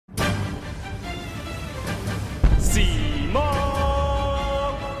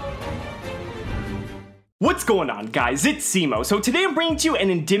What's going on, guys? It's Cimo. So today I'm bringing to you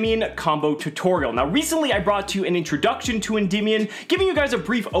an Endymion combo tutorial. Now recently I brought to you an introduction to Endymion, giving you guys a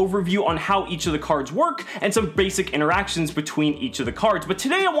brief overview on how each of the cards work and some basic interactions between each of the cards. But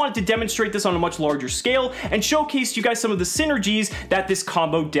today I wanted to demonstrate this on a much larger scale and showcase to you guys some of the synergies that this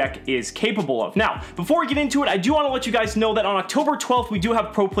combo deck is capable of. Now, before we get into it, I do want to let you guys know that on October 12th, we do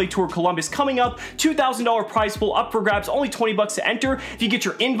have Pro Play Tour Columbus coming up. $2,000 prize pool up for grabs, only 20 bucks to enter. If you get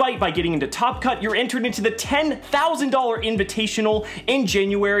your invite by getting into Top Cut, you're entered into the $10,000 invitational in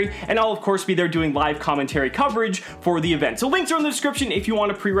January, and I'll of course be there doing live commentary coverage for the event. So links are in the description if you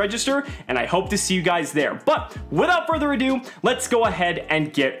want to pre-register, and I hope to see you guys there. But without further ado, let's go ahead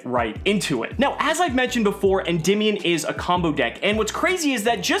and get right into it. Now, as I've mentioned before, Endymion is a combo deck, and what's crazy is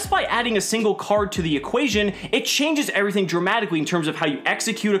that just by adding a single card to the equation, it changes everything dramatically in terms of how you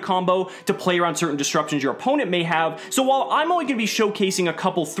execute a combo to play around certain disruptions your opponent may have. So while I'm only going to be showcasing a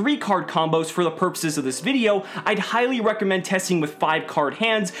couple 3-card combos for the purposes of this video, I'd highly recommend testing with 5-card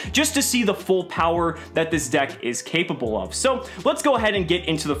hands just to see the full power that this deck is capable of. So let's go ahead and get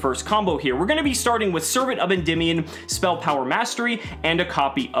into the first combo here. We're going to be starting with Servant of Endymion, Spell Power Mastery, and a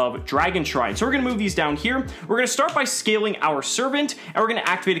copy of Dragon Shrine. So we're going to move these down here. We're going to start by scaling our Servant, and we're going to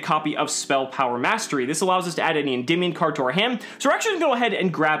activate a copy of Spell Power Mastery. This allows us to add any Endymion card to our hand. So we're actually going to go ahead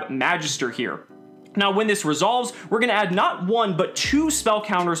and grab Magister here. Now, when this resolves, we're going to add not 1, but 2 spell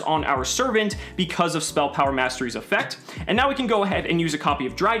counters on our Servant because of Spell Power Mastery's effect. And now we can go ahead and use a copy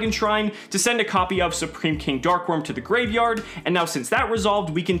of Dragon Shrine to send a copy of Supreme King Darkworm to the graveyard. And now since that resolved,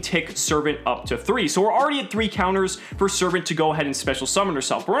 we can tick Servant up to 3. So we're already at 3 counters for Servant to go ahead and special summon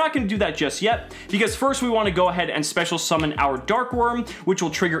herself. But we're not going to do that just yet, because first we want to go ahead and special summon our Darkworm, which will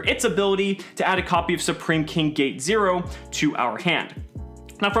trigger its ability to add a copy of Supreme King Gate 0 to our hand.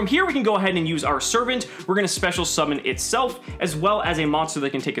 Now from here, we can go ahead and use our Servant. We're going to special summon itself, as well as a monster that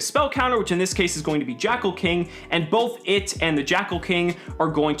can take a spell counter, which in this case is going to be Jackal King, and both it and the Jackal King are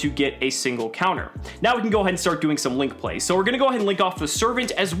going to get a single counter. Now we can go ahead and start doing some link plays. So we're going to go ahead and link off the Servant,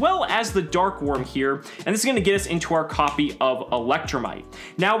 as well as the Darkworm here, and this is going to get us into our copy of Electromite.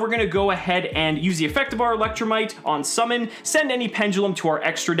 Now we're going to go ahead and use the effect of our Electromite on summon, send any Pendulum to our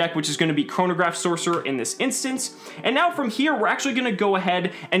extra deck, which is going to be Chronograph Sorcerer in this instance. And now from here, we're actually going to go ahead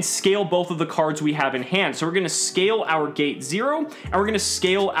and scale both of the cards we have in hand. So we're going to scale our Gate 0, and we're going to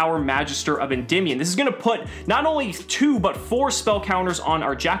scale our Magister of Endymion. This is going to put not only 2, but 4 spell counters on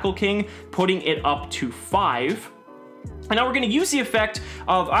our Jackal King, putting it up to 5. And now we're going to use the effect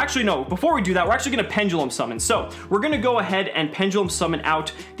of, actually no, before we do that, we're actually going to Pendulum Summon. So we're going to go ahead and Pendulum Summon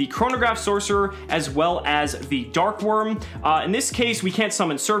out the Chronograph Sorcerer, as well as the Darkworm. In this case, we can't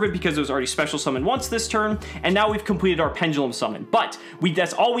summon Servant because it was already special summoned once this turn, and now we've completed our Pendulum Summon. But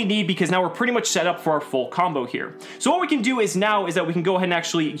that's all we need, because now we're pretty much set up for our full combo here. So what we can do is that we can go ahead and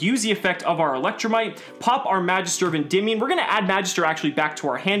actually use the effect of our Electromite, pop our Magister of Endymion. We're going to add Magister actually back to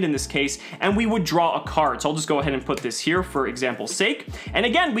our hand in this case, and we would draw a card. So I'll just go ahead and put this here for example's sake. And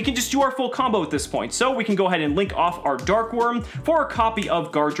again, we can just do our full combo at this point. So we can go ahead and link off our Darkworm for a copy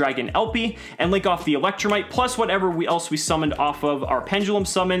of Guard Dragon LP, and link off the Electromite plus whatever else we summoned off of our Pendulum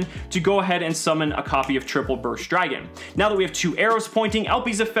Summon to go ahead and summon a copy of Triple Burst Dragon. Now that we have 2 arrows pointing,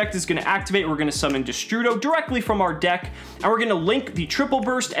 LP's effect is going to activate. We're going to summon Destrudo directly from our deck, and we're going to link the Triple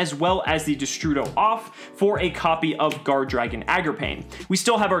Burst as well as the Destrudo off for a copy of Guard Dragon Agripane. We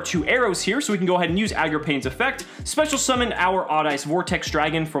still have our 2 arrows here, so we can go ahead and use Agrapane's effect, special summon our Odd Eyes Vortex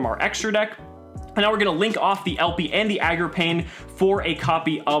Dragon from our extra deck. And now we're going to link off the LP and the Agripane for a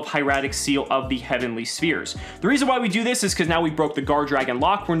copy of Hieratic Seal of the Heavenly Spheres. The reason why we do this is because now we broke the Guard Dragon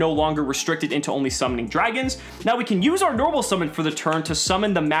lock. We're no longer restricted into only summoning dragons. Now we can use our normal summon for the turn to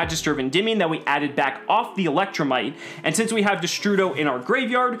summon the Magister of Endymion that we added back off the Electromite. And since we have Destrudo in our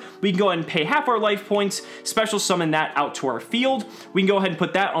graveyard, we can go ahead and pay half our life points, special summon that out to our field. We can go ahead and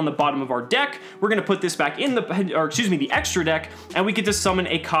put that on the bottom of our deck. We're going to put this back in the extra deck, and we get to summon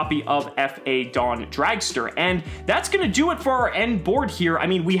a copy of F.A. Dawn Dragster. And that's going to do it for our end board here. I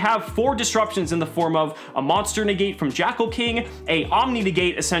mean, we have 4 disruptions in the form of a Monster Negate from Jackal King, a Omni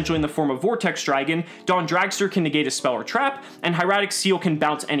Negate essentially in the form of Vortex Dragon, Dawn Dragster can negate a spell or trap, and Hieratic Seal can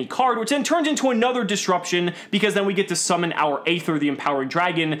bounce any card, which then turns into another disruption, because then we get to summon our Aether, the Empowering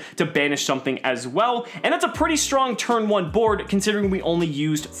Dragon, to banish something as well. And that's a pretty strong turn 1 board, considering we only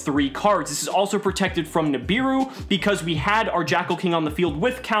used 3 cards. This is also protected from Nibiru, because we had our Jackal King on the field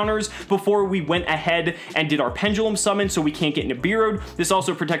with counters before we went ahead and did our Pendulum Summon, so we can't get Nibiru'd. This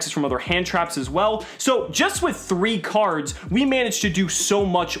also protects us from other hand traps as well. So just with 3 cards, we managed to do so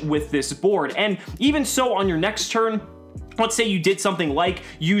much with this board. And even so, on your next turn, let's say you did something like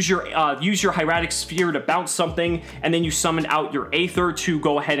use your hieratic sphere to bounce something, and then you summoned out your Aether to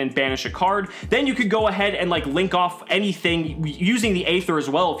go ahead and banish a card. Then you could go ahead and like link off anything using the Aether as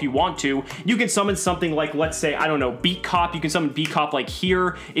well if you want to. You can summon something like, let's say, I don't know, Beat Cop. You can summon Beat Cop like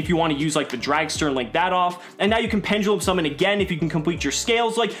here if you want to use like the Dragster and link that off. And now you can Pendulum Summon again if you can complete your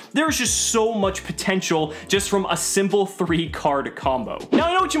scales. Like, there's just so much potential just from a simple 3-card combo. Now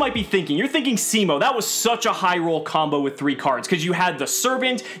I know what you might be thinking. You're thinking, Cimo, that was such a high roll combo with 3 cards, because you had the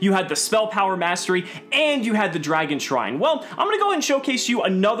Servant, you had the Spell Power Mastery, and you had the Dragon Shrine. Well, I'm gonna go ahead and showcase you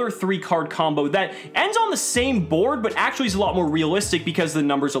another 3-card combo that ends on the same board, but actually is a lot more realistic because the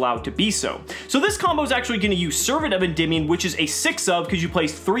numbers allow it to be so. So this combo is actually gonna use Servant of Endymion, which is a 6-of, because you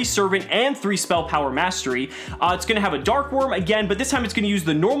place 3 Servant and 3 Spell Power Mastery. It's gonna have a Dark Worm again, but this time it's gonna use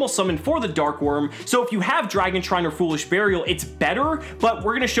the normal summon for the Dark Worm. So if you have Dragon Shrine or Foolish Burial, it's better, but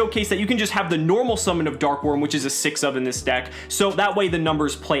we're gonna showcase that you can just have the normal summon of Dark Worm, which is a 6-of in this deck. So that way the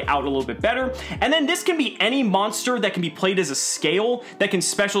numbers play out a little bit better. And then this can be any monster that can be played as a scale that can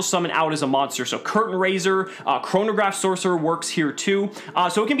special summon out as a monster. So Curtain Raiser, Chronograph Sorcerer works here too.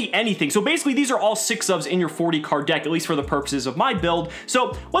 So it can be anything. So basically these are all 6-ofs in your 40-card deck, at least for the purposes of my build.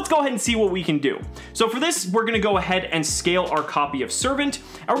 So let's go ahead and see what we can do. So for this, we're gonna go ahead and scale our copy of Servant.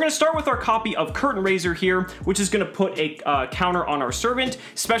 And we're gonna start with our copy of Curtain Raiser here, which is gonna put a counter on our Servant,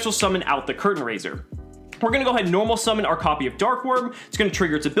 special summon out the Curtain Raiser. We're gonna go ahead and normal summon our copy of Dark Worm. It's gonna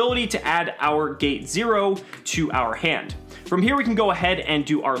trigger its ability to add our Gate 0 to our hand. From here, we can go ahead and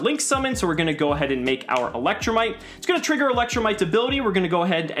do our Link Summon, so we're gonna go ahead and make our Electromite. It's gonna trigger Electromite's ability. We're gonna go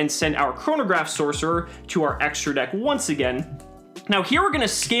ahead and send our Chronograph Sorcerer to our extra deck once again. Now here we're gonna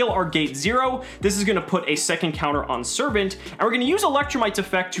scale our Gate 0. This is gonna put a second counter on Servant, and we're gonna use Electromite's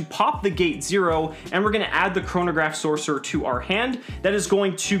effect to pop the Gate 0, and we're gonna add the Chronograph Sorcerer to our hand. That is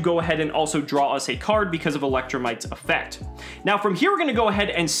going to go ahead and also draw us a card because of Electromite's effect. Now from here, we're gonna go ahead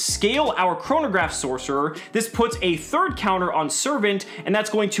and scale our Chronograph Sorcerer. This puts a third counter on Servant, and that's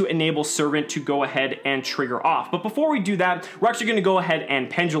going to enable Servant to go ahead and trigger off. But before we do that, we're actually gonna go ahead and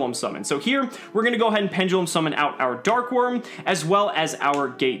Pendulum Summon. So here, we're gonna go ahead and Pendulum Summon out our Dark Worm, as well as our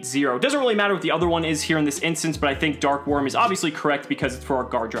Gate 0. Doesn't really matter what the other one is here in this instance, but I think Dark Worm is obviously correct because it's for our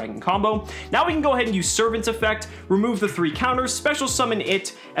Guard Dragon combo. Now we can go ahead and use Servant's effect, remove the 3 counters, special summon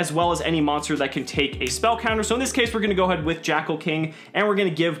it, as well as any monster that can take a spell counter. So in this case, we're gonna go ahead with Jackal King, and we're gonna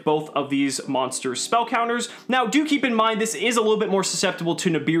give both of these monsters spell counters. Now do keep in mind, this is a little bit more susceptible to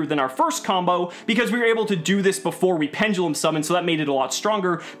Nibiru than our first combo, because we were able to do this before we Pendulum Summon, so that made it a lot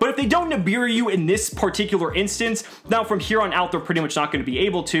stronger. But if they don't Nibiru you in this particular instance, now from here on out, they're pretty much not going to be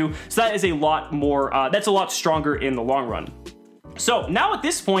able to, so that is a lot more, that's a lot stronger in the long run. So now at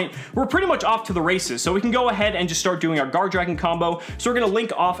this point, we're pretty much off to the races. So we can go ahead and just start doing our Guard Dragon combo. So we're gonna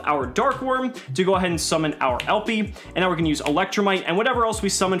link off our Dark Worm to go ahead and summon our Elpie. And now we're gonna use Electromite and whatever else we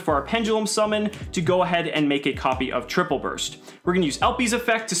summoned for our Pendulum Summon to go ahead and make a copy of Triple Burst. We're gonna use Elpie's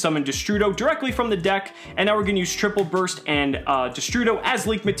effect to summon Destrudo directly from the deck. And now we're gonna use Triple Burst and Destrudo as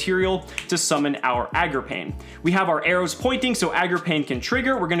link material to summon our Agripane. We have our arrows pointing, so Agripane can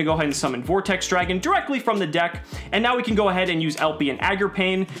trigger. We're gonna go ahead and summon Vortex Dragon directly from the deck. And now we can go ahead and use Elpie and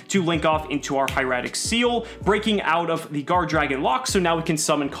Agripane to link off into our Hieratic Seal, breaking out of the Guard Dragon lock, so now we can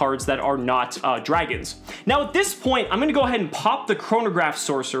summon cards that are not dragons. Now at this point, I'm gonna go ahead and pop the Chronograph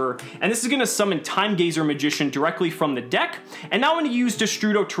Sorcerer, and this is gonna summon Time Gazer Magician directly from the deck, and now I'm gonna use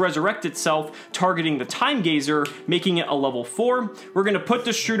Destrudo to resurrect itself, targeting the Time Gazer, making it a level 4. We're gonna put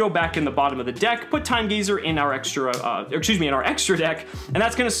Destrudo back in the bottom of the deck, put Time Gazer in our extra, in our extra deck, and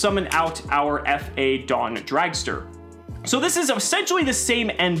that's gonna summon out our FA Dawn Dragster. So this is essentially the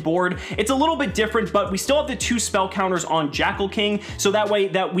same end board. It's a little bit different, but we still have the 2 spell counters on Jackal King, so that way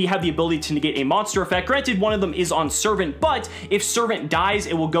that we have the ability to negate a monster effect. Granted, one of them is on Servant, but if Servant dies,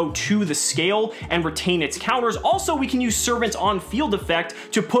 it will go to the scale and retain its counters. Also, we can use Servant's on field effect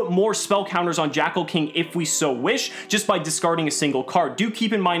to put more spell counters on Jackal King if we so wish, just by discarding a single card. Do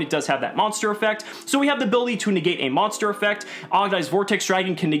keep in mind it does have that monster effect, so we have the ability to negate a monster effect. Ogdai's Vortex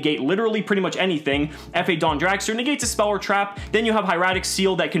Dragon can negate literally pretty much anything. FA Dawn Dragster negates a spell or trap. Then you have Hieratic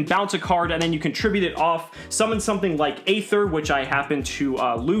Seal that can bounce a card and then you contribute it off. Summon something like Aether, which I happen to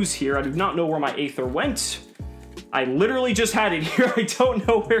lose here. I do not know where my Aether went. I literally just had it here. I don't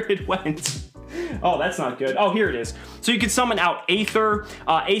know where it went. Oh, that's not good. Oh, here it is. So you can summon out Aether.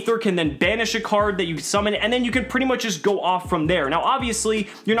 Aether can then banish a card that you summon, and then you can pretty much just go off from there. Now, obviously,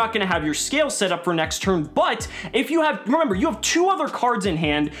 you're not going to have your scale set up for next turn, but if you have, remember, you have 2 other cards in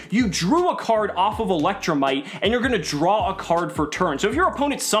hand, you drew a card off of Electromite, and you're going to draw a card for turn. So if your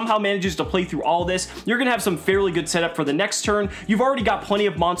opponent somehow manages to play through all this, you're going to have some fairly good setup for the next turn. You've already got plenty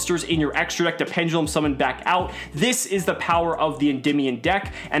of monsters in your extra deck to pendulum summon back out. This is the power of the Endymion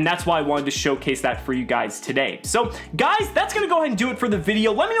deck, and that's why I wanted to showcase that for you guys today. So guys, that's gonna go ahead and do it for the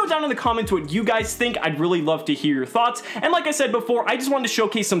video. Let me know down in the comments what you guys think. I'd really love to hear your thoughts. And like I said before, I just wanted to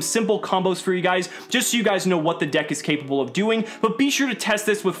showcase some simple combos for you guys, just so you guys know what the deck is capable of doing. But be sure to test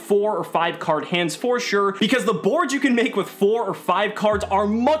this with 4 or 5 card hands for sure, because the boards you can make with 4 or 5 cards are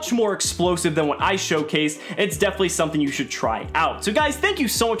much more explosive than what I showcased. It's definitely something you should try out. So guys, thank you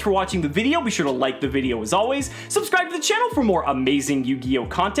so much for watching the video. Be sure to like the video as always, subscribe to the channel for more amazing Yu-Gi-Oh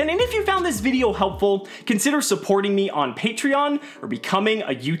content, and if you found this video helpful, consider supporting me on Patreon or becoming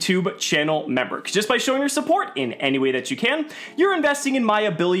a YouTube channel member. Because just by showing your support in any way that you can, you're investing in my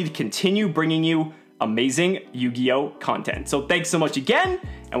ability to continue bringing you amazing Yu-Gi-Oh content. So thanks so much again,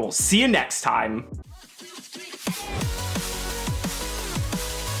 and we'll see you next time.